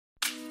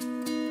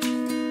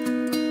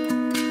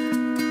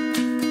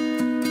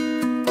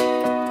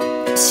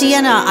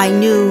Siena, I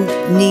knew,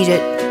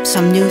 needed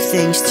some new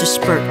things to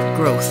spurt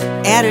growth.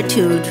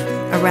 Attitude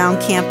around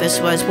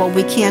campus was, well,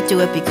 we can't do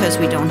it because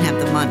we don't have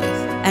the money.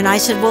 And I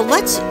said, well,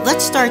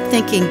 let's start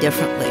thinking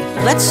differently.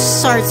 Let's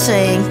start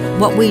saying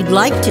what we'd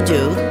like to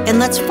do, and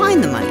let's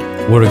find the money.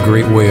 What a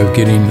great way of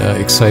getting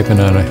excitement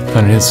on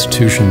an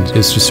institution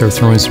is to start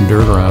throwing some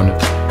dirt around.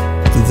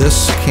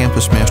 This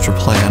campus master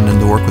plan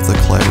and the work with the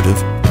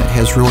collaborative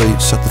has really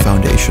set the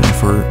foundation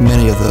for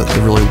many of the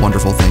really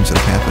wonderful things that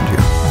have happened here.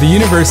 The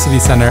University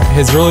Center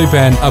has really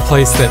been a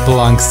place that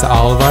belongs to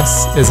all of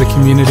us as a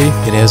community.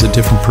 It has a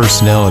different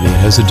personality, it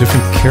has a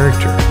different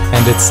character.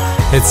 And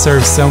it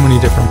serves so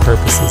many different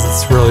purposes.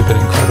 It's really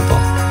been incredible.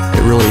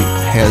 It really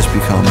has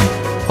become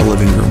a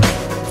living room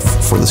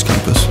for this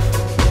campus.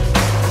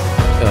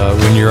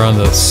 When you're on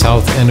the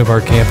south end of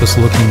our campus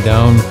looking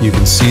down, you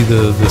can see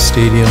the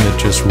stadium. It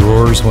just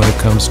roars when it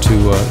comes to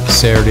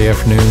Saturday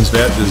afternoons.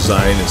 That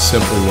design is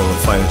simply one of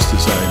the finest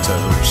designs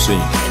I've ever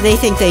seen. They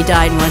think they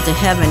died and went to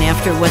heaven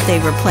after what they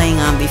were playing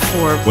on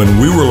before.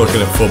 When we were looking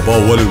at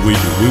football, what did we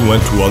do? We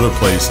went to other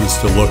places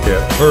to look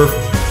at turf,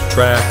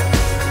 track,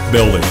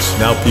 buildings.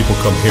 Now people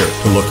come here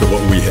to look at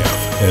what we have,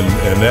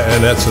 and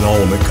that's an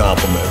ultimate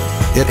compliment.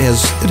 It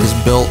has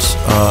built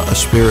a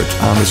spirit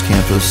on this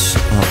campus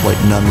like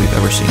none we've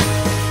ever seen.